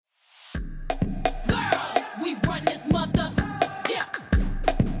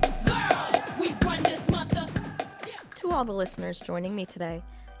To all the listeners joining me today,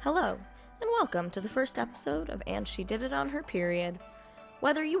 hello, and welcome to the first episode of And She Did It on Her Period.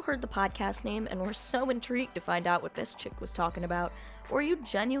 Whether you heard the podcast name and were so intrigued to find out what this chick was talking about, or you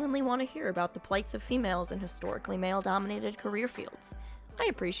genuinely want to hear about the plights of females in historically male-dominated career fields, I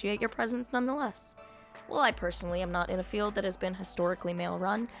appreciate your presence nonetheless. While I personally am not in a field that has been historically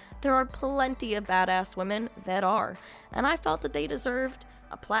male-run, there are plenty of badass women that are, and I felt that they deserved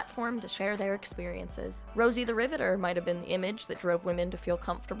a platform to share their experiences. Rosie the Riveter might have been the image that drove women to feel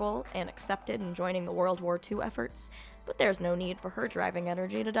comfortable and accepted in joining the World War II efforts, but there's no need for her driving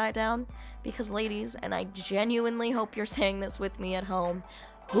energy to die down, because ladies, and I genuinely hope you're saying this with me at home,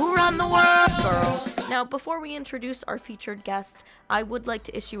 who run the world, girls? Now, before we introduce our featured guest, I would like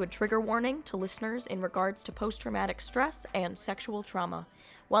to issue a trigger warning to listeners in regards to post-traumatic stress and sexual trauma.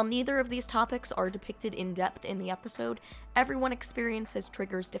 While neither of these topics are depicted in depth in the episode, everyone experiences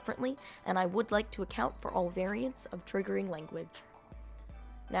triggers differently, and I would like to account for all variants of triggering language.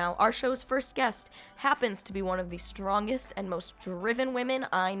 Now, our show's first guest happens to be one of the strongest and most driven women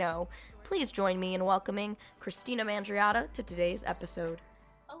I know. Please join me in welcoming Christina Mandriota to today's episode.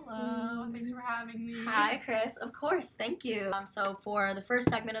 Hello, thanks for having me. Hi, Chris. Of course, thank you. So for the first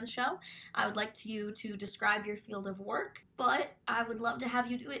segment of the show, I would like you to describe your field of work, but I would love to have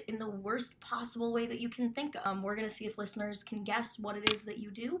you do it in the worst possible way that you can think of. We're going to see if listeners can guess what it is that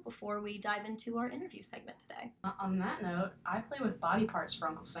you do before we dive into our interview segment today. On that note, I play with body parts for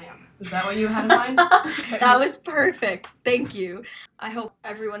Uncle Sam. Is that what you had in mind? Okay. That was perfect. Thank you. I hope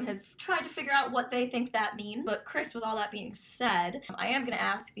everyone has tried to figure out what they think that means. But Chris, with all that being said, I am going to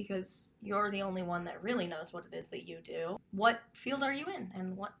ask, because you're the only one that really knows what it is that you do, what field are you in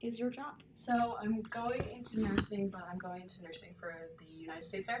and what is your job? So I'm going into nursing, but I'm going into nursing for the United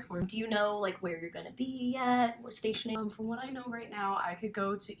States Air Force. Do you know where you're going to be yet? What stationing? From what I know right now, I could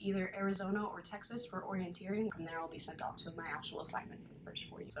go to either Arizona or Texas for orienteering. From there, I'll be sent off to my actual assignment for the first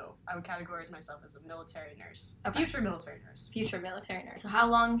 4 years. So I would categorize myself as a military nurse. Okay. Future military nurse. Future military nurse. So how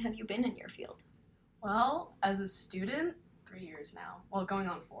long have you been in your field? Well, as a student, 3 years now. Well, going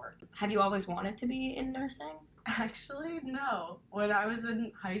on 4. Have you always wanted to be in nursing? Actually, no. When I was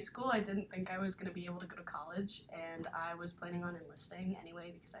in high school, I didn't think I was going to be able to go to college, and I was planning on enlisting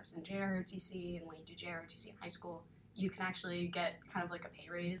anyway because I was in JROTC, and when you do JROTC in high school, you can actually get kind of like a pay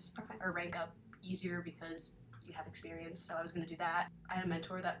raise or rank up easier because you have experience, so I was going to do that. I had a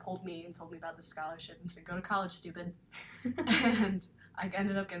mentor that pulled me and told me about the scholarship and said, go to college, stupid. And I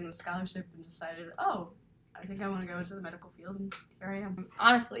ended up getting the scholarship and decided, I think I want to go into the medical field, and here I am.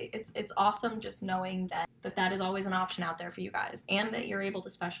 Honestly, it's awesome just knowing that is always an option out there for you guys, and that you're able to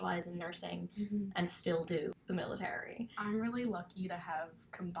specialize in nursing and still do the military. I'm really lucky to have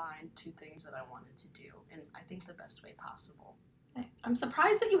combined 2 things that I wanted to do, and I think the best way possible. I'm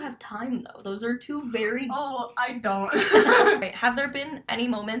surprised that you have time, though. Those are 2 very... Oh, I don't. Right. Have there been any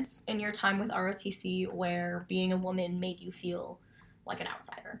moments in your time with ROTC where being a woman made you feel like an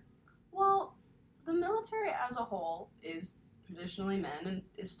outsider? Well, the military as a whole is traditionally men and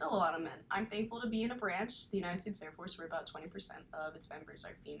is still a lot of men. I'm thankful to be in a branch, the United States Air Force, where about 20% of its members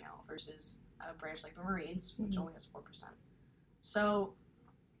are female versus a branch like the Marines, which only has 4%. So,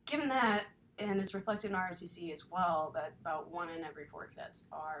 given that, and it's reflected in ROTC as well, that about 1 in every 4 cadets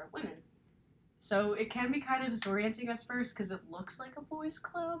are women. So it can be kind of disorienting at first because it looks like a boys'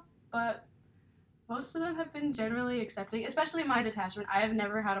 club, but most of them have been generally accepting, especially in my detachment. I have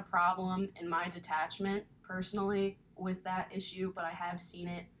never had a problem in my detachment, personally, with that issue, but I have seen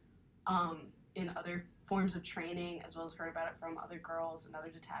it in other forms of training, as well as heard about it from other girls and other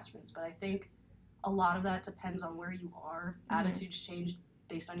detachments. But I think a lot of that depends on where you are. Attitudes change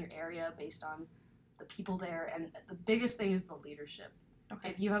based on your area, based on the people there, and the biggest thing is the leadership.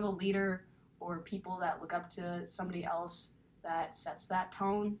 If you have a leader or people that look up to somebody else that sets that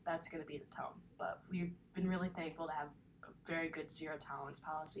tone, that's going to be the tone. But we've been really thankful to have a very good zero tolerance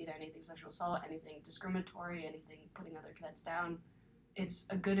policy to anything sexual assault, anything discriminatory, anything putting other cadets down. It's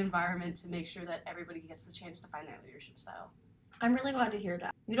a good environment to make sure that everybody gets the chance to find their leadership style. I'm really glad to hear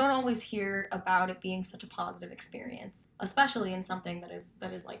that. You don't always hear about it being such a positive experience, especially in something that is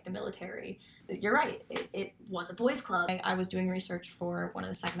like the military. You're right, it was a boys' club. I was doing research for one of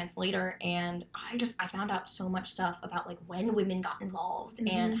the segments later, and I found out so much stuff about like when women got involved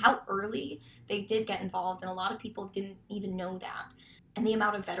and how early they did get involved, and a lot of people didn't even know that. And the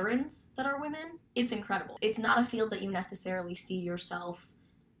amount of veterans that are women, it's incredible. It's not a field that you necessarily see yourself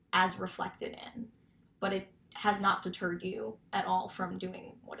as reflected in, but it has not deterred you at all from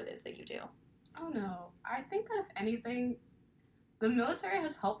doing what it is that you do. Oh no, I think that if anything, the military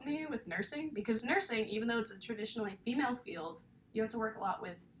has helped me with nursing, because nursing, even though it's a traditionally female field, you have to work a lot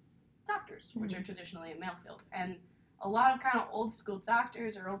with doctors, which are traditionally a male field. And a lot of kind of old school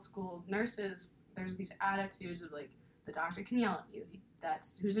doctors or old school nurses, there's these attitudes of like, the doctor can yell at you.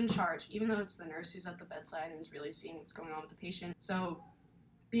 That's who's in charge, even though it's the nurse who's at the bedside and is really seeing what's going on with the patient. So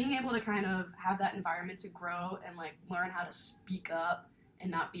being able to kind of have that environment to grow and like learn how to speak up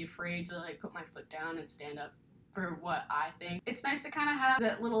and not be afraid to like put my foot down and stand up for what I think. It's nice to kind of have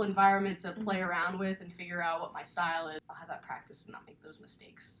that little environment to play around with and figure out what my style is. I'll have that practice and not make those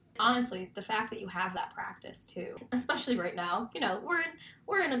mistakes. Honestly, the fact that you have that practice too, especially right now, you know,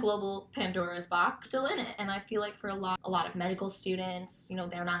 we're in a global Pandora's box, still in it, and I feel like for a lot of medical students, you know,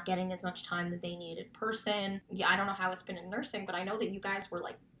 they're not getting as much time that they need in person. Yeah, I don't know how it's been in nursing, but I know that you guys were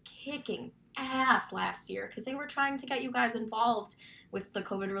like kicking ass last year because they were trying to get you guys involved with the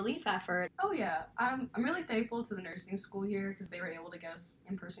COVID relief effort. Oh yeah, I'm really thankful to the nursing school here because they were able to get us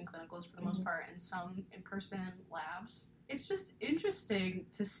in-person clinicals for the most part and some in-person labs. It's just interesting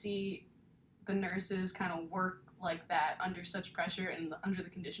to see the nurses kind of work like that under such pressure and under the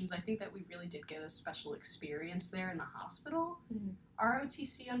conditions. I think that we really did get a special experience there in the hospital.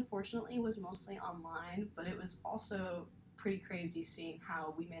 ROTC, unfortunately, was mostly online, but it was also pretty crazy seeing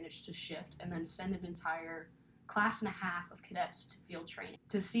how we managed to shift and then send an entire class and a half of cadets to field training.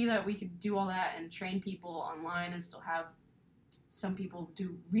 To see that we could do all that and train people online and still have some people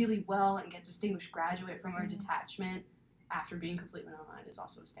do really well and get distinguished graduate from our detachment after being completely online is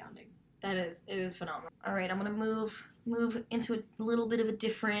also astounding. It is phenomenal. All right, I'm gonna move into a little bit of a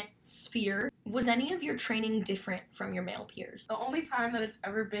different sphere. Was any of your training different from your male peers? The only time that it's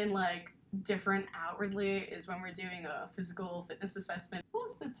ever been like different outwardly is when we're doing a physical fitness assessment.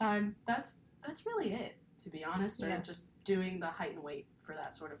 Most of the time, that's really it, to be honest, or just doing the height and weight for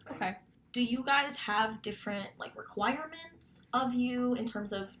that sort of thing. Okay. Do you guys have different like requirements of you in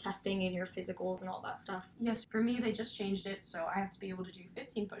terms of testing and your physicals and all that stuff? Yes, for me they just changed it, so I have to be able to do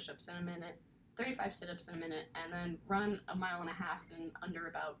 15 push-ups in a minute, 35 sit-ups in a minute, and then run a mile and a half in under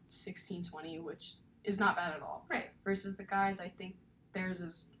about 16-20, which is not bad at all. Right. Versus the guys, I think theirs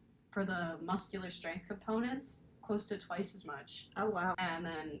is, for the muscular strength components, close to twice as much. Oh wow. And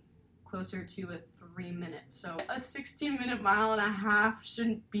then closer to a 3 minute. So a 16-minute mile and a half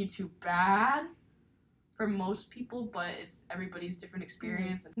shouldn't be too bad for most people, but it's everybody's different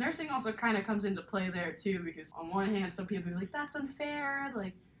experience. And nursing also kind of comes into play there too, because on one hand, some people are like, that's unfair,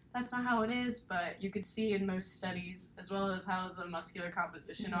 like, that's not how it is, but you could see in most studies, as well as how the muscular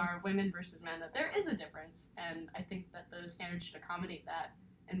composition are, women versus men, that there is a difference, and I think that those standards should accommodate that.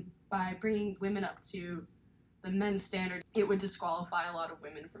 And by bringing women up to the men's standard, it would disqualify a lot of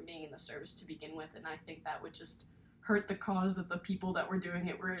women from being in the service to begin with, and I think that would just hurt the cause that the people that were doing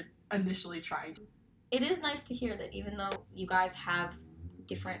it were initially trying to. It is nice to hear that even though you guys have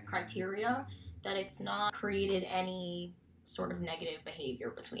different criteria, that it's not created any sort of negative behavior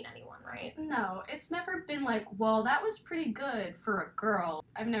between anyone, right? No, it's never been like, well, that was pretty good for a girl.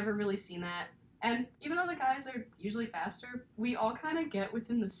 I've never really seen that. And even though the guys are usually faster, we all kind of get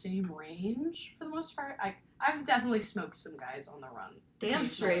within the same range for the most part. I've definitely smoked some guys on the run. Damn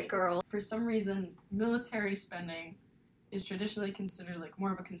straight, girl. For some reason, military spending is traditionally considered like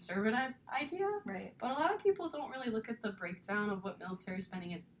more of a conservative idea. Right. But a lot of people don't really look at the breakdown of what military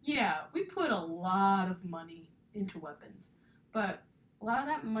spending is. Yeah, we put a lot of money into weapons, but a lot of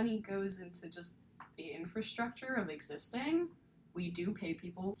that money goes into just the infrastructure of existing. We do pay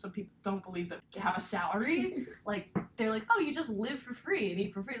people. Some people don't believe that to have a salary. Like, they're like, oh, you just live for free and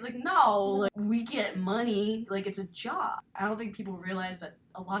eat for free. It's like, no, like, we get money. Like, it's a job. I don't think people realize that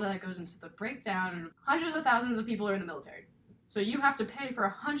a lot of that goes into the breakdown. And hundreds of thousands of people are in the military. So you have to pay for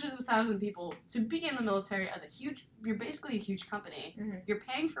hundreds of thousands of people to be in the military as you're basically a huge company. Mm-hmm. You're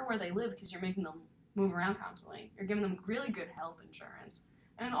paying for where they live because you're making them move around constantly. You're giving them really good health insurance.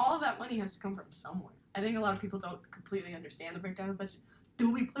 And all of that money has to come from somewhere. I think a lot of people don't completely understand the breakdown of the budget. Do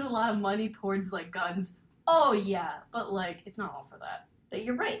we put a lot of money towards, like, guns? Oh, yeah. But, like, it's not all for that. But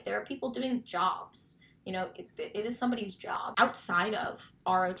you're right. There are people doing jobs. You know, it is somebody's job. Outside of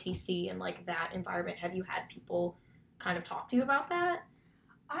ROTC and, like, that environment, have you had people kind of talk to you about that?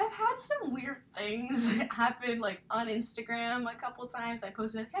 I've had some weird things happen, like, on Instagram a couple times. I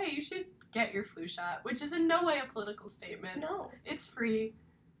posted, hey, you should get your flu shot, which is in no way a political statement. No. It's free.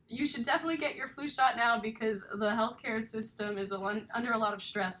 You should definitely get your flu shot now because the healthcare system is under a lot of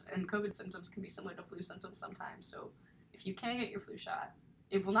stress, and COVID symptoms can be similar to flu symptoms sometimes. So if you can get your flu shot,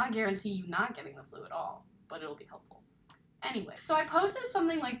 it will not guarantee you not getting the flu at all, but it'll be helpful. Anyway, so I posted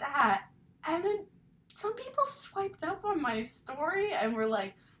something like that, and then some people swiped up on my story and were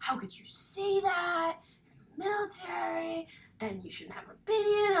like, how could you say that? military and you shouldn't have an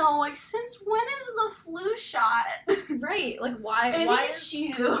opinion. And I'm like, since when is the flu shot Right, like why an is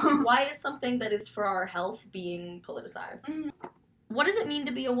issue? why is something that is for our health being politicized? What does it mean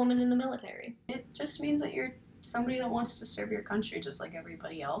to be a woman in the military? It just means that you're somebody that wants to serve your country just like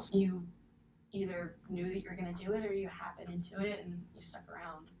everybody else. You either knew that you're going to do it or you happened into it and you stuck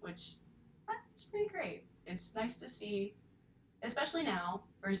around, which I think is pretty great. It's nice to see, especially now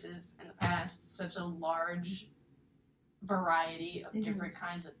versus in the past, such a large variety of different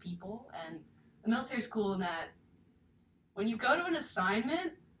kinds of people. And the military's cool in that when you go to an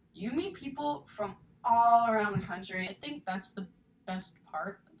assignment, you meet people from all around the country. I think that's the best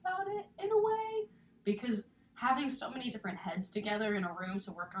part about it in a way, because having so many different heads together in a room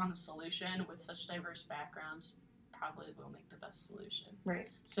to work on a solution with such diverse backgrounds probably will make the best solution. Right.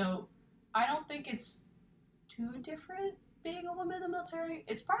 So I don't think it's too different being a woman in the military.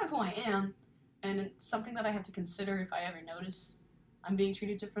 It's part of who I am, and it's something that I have to consider if I ever notice I'm being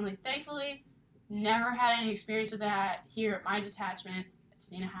treated differently. Thankfully, never had any experience with that here at my detachment. I've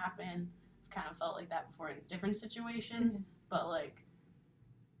seen it happen. I've kind of felt like that before in different situations, but like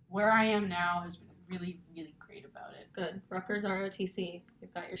where I am now has been really, really great about it. Good. Rutgers ROTC.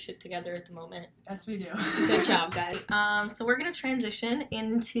 You've got your shit together at the moment. Yes, we do. Good job, guys. So we're going to transition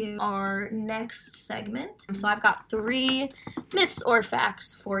into our next segment. So I've got 3 myths or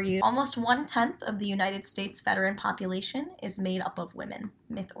facts for you. Almost 1/10 of the United States veteran population is made up of women.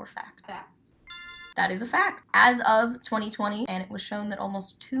 Myth or fact? Fact. That is a fact. As of 2020, and it was shown that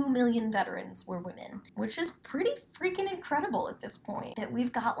almost 2 million veterans were women, which is pretty freaking incredible at this point, that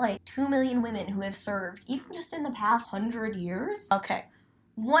we've got like 2 million women who have served, even just in the past 100 years. Okay.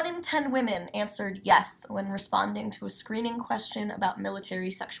 1 in 10 women answered yes when responding to a screening question about military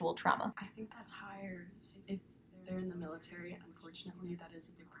sexual trauma. I think that's higher. If they're in the military, unfortunately, that is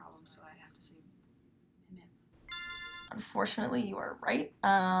a big problem, so I have to say myth. Unfortunately, you are right.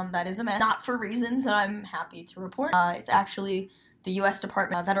 That is a myth. Not for reasons that I'm happy to report. It's actually the U.S.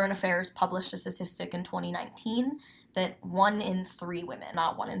 Department of Veteran Affairs published a statistic in 2019 that 1 in 3 women,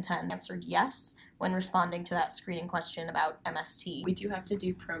 not 1 in 10, answered yes when responding to that screening question about MST. We do have to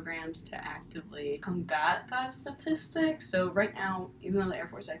do programs to actively combat that statistic. So right now, even though the Air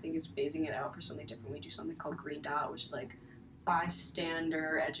Force, I think, is phasing it out for something different, we do something called Green Dot, which is like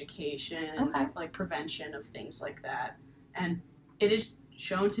bystander education and like prevention of things like that. And it is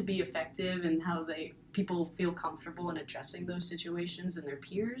shown to be effective in how people feel comfortable in addressing those situations and their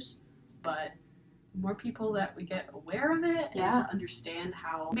peers. But more people that we get aware of it and to understand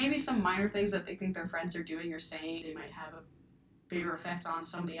how maybe some minor things that they think their friends are doing or saying, they might have a bigger effect on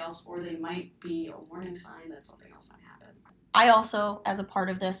somebody else, or they might be a warning sign that something else might happen. I also, as a part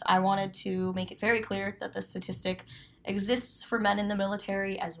of this, I wanted to make it very clear that the statistic exists for men in the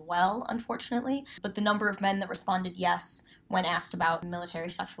military as well, unfortunately, but the number of men that responded yes when asked about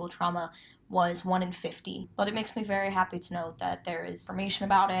military sexual trauma was 1 in 50. But it makes me very happy to note that there is information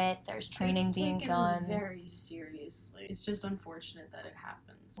about it, there's training being done. Very seriously. It's just unfortunate that it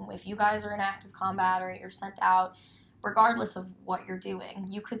happens. If you guys are in active combat or you're sent out, regardless of what you're doing,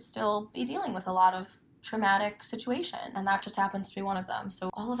 you could still be dealing with a lot of traumatic situation, and that just happens to be one of them. So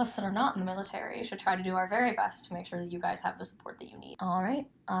all of us that are not in the military should try to do our very best to make sure that you guys have the support that you need. All right,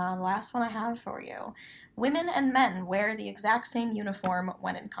 last one I have for you. Women and men wear the exact same uniform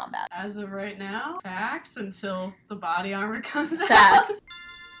when in combat. As of right now, facts until the body armor comes out. Facts.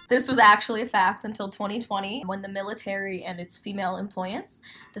 This was actually a fact until 2020, when the military and its female employants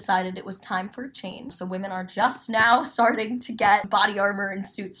decided it was time for a change. So women are just now starting to get body armor and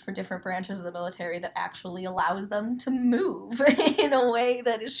suits for different branches of the military that actually allows them to move in a way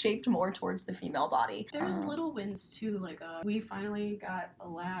that is shaped more towards the female body. There's little wins too, like we finally got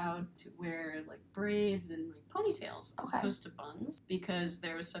allowed to wear like braids and like ponytails as opposed to buns, because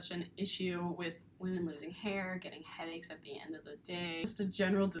there was such an issue with women losing hair, getting headaches at the end of the day, just a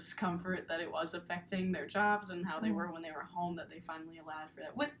general discomfort that it was affecting their jobs and how they were when they were home, that they finally allowed for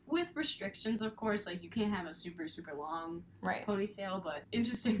that. With restrictions, of course, like you can't have a super, super long ponytail, but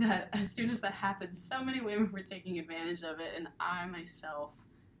interesting that as soon as that happened, so many women were taking advantage of it, and I myself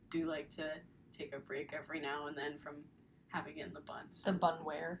do like to take a break every now and then from having it in the bun. So the bun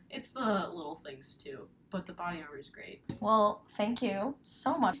wear. It's the little things too, but the body armor is great. Well, thank you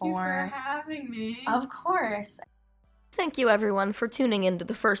so much for having me. Of course. Thank you everyone for tuning in to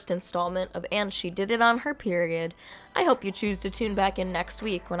the first installment of And She Did It on Her Period. I hope you choose to tune back in next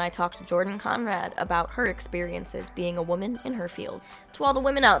week when I talk to Jordan Conrad about her experiences being a woman in her field. To all the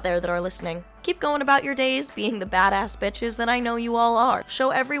women out there that are listening, keep going about your days being the badass bitches that I know you all are. Show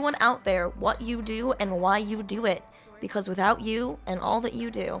everyone out there what you do and why you do it, because without you and all that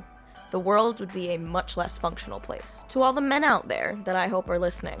you do, the world would be a much less functional place. To all the men out there that I hope are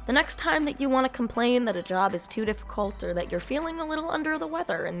listening, the next time that you want to complain that a job is too difficult or that you're feeling a little under the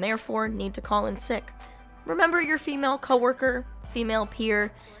weather and therefore need to call in sick, remember your female coworker, female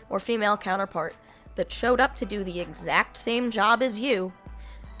peer, or female counterpart that showed up to do the exact same job as you,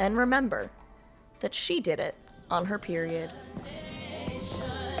 and remember that she did it on her period.